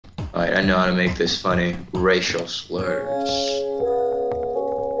Alright, I know how to make this funny. Racial slurs.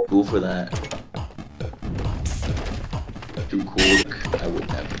 Cool for that. Too cool. I would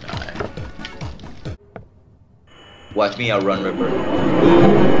never die. Watch me outrun Ripper.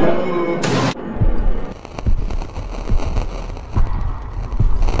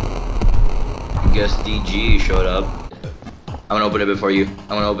 Guess DG showed up. I'm gonna open it before you. I'm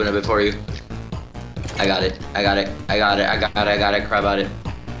gonna open it before you. I got it. I got it. I got it. I got it. I got it. Cry about it.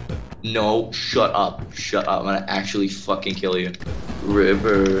 No, shut up. Shut up. I'm gonna actually fucking kill you.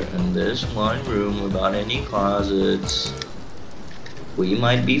 River in this one room without any closets. We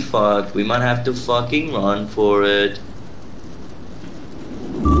might be fucked. We might have to fucking run for it.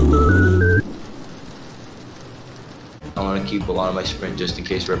 I wanna keep a lot of my sprint just in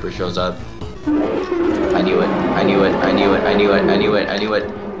case Ripper shows up. I knew it. I knew it. I knew it. I knew it. I knew it. I knew it.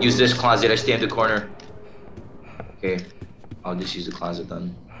 Use this closet. I stay in the corner. Okay. I'll just use the closet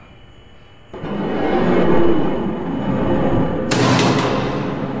then.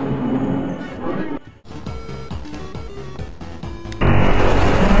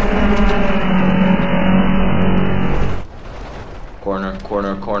 Corner,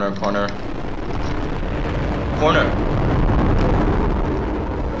 corner, corner, corner. Corner.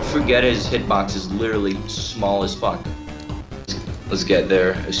 Forget his hitbox is literally small as fuck. Let's get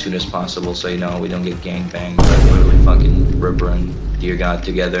there as soon as possible so you know we don't get gangbanged by literally fucking Ripper and Dear God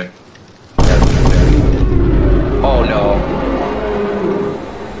together. Oh no.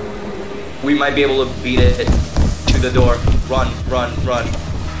 We might be able to beat it to the door. Run, run, run.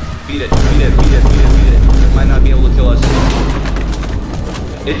 Beat it, beat it, beat it, beat it, beat it. It might not be able to kill us.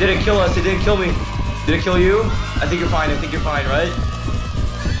 It didn't kill us, it didn't kill me. Did it kill you? I think you're fine, I think you're fine, right?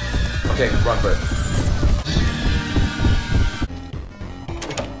 Okay, run for it.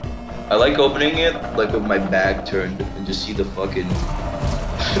 I like opening it like with my back turned and just see the fucking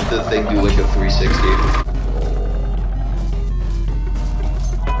the thing do like a 360.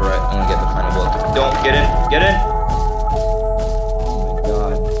 Alright, I'm gonna get the final block. Don't get in, get in! Oh my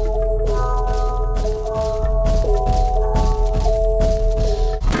god.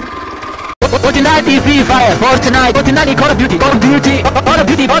 Fortnite is Free Fire, Fortnite Call of Duty, Call of Duty, Call of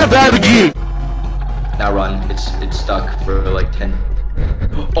Duty, Call of PUBG. Now run, it's stuck for like 10.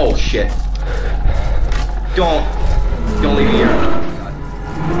 Oh shit. Don't leave me here. Oh, God.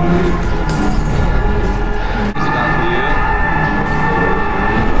 Is it gone for you?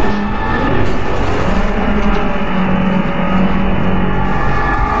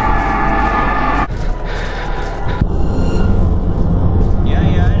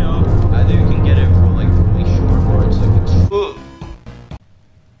 Yeah, I know. Either you can get it for like really short or it's like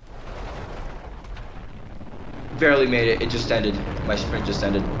barely made it. It just ended. My sprint just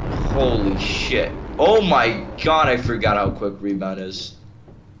ended. Holy shit. Oh my god, I forgot how quick Rebound is.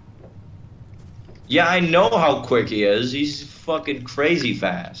 Yeah, I know how quick he is. He's fucking crazy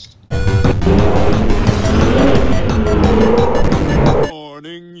fast.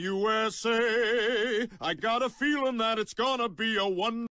 Morning USA. I got a feeling that it's gonna be a one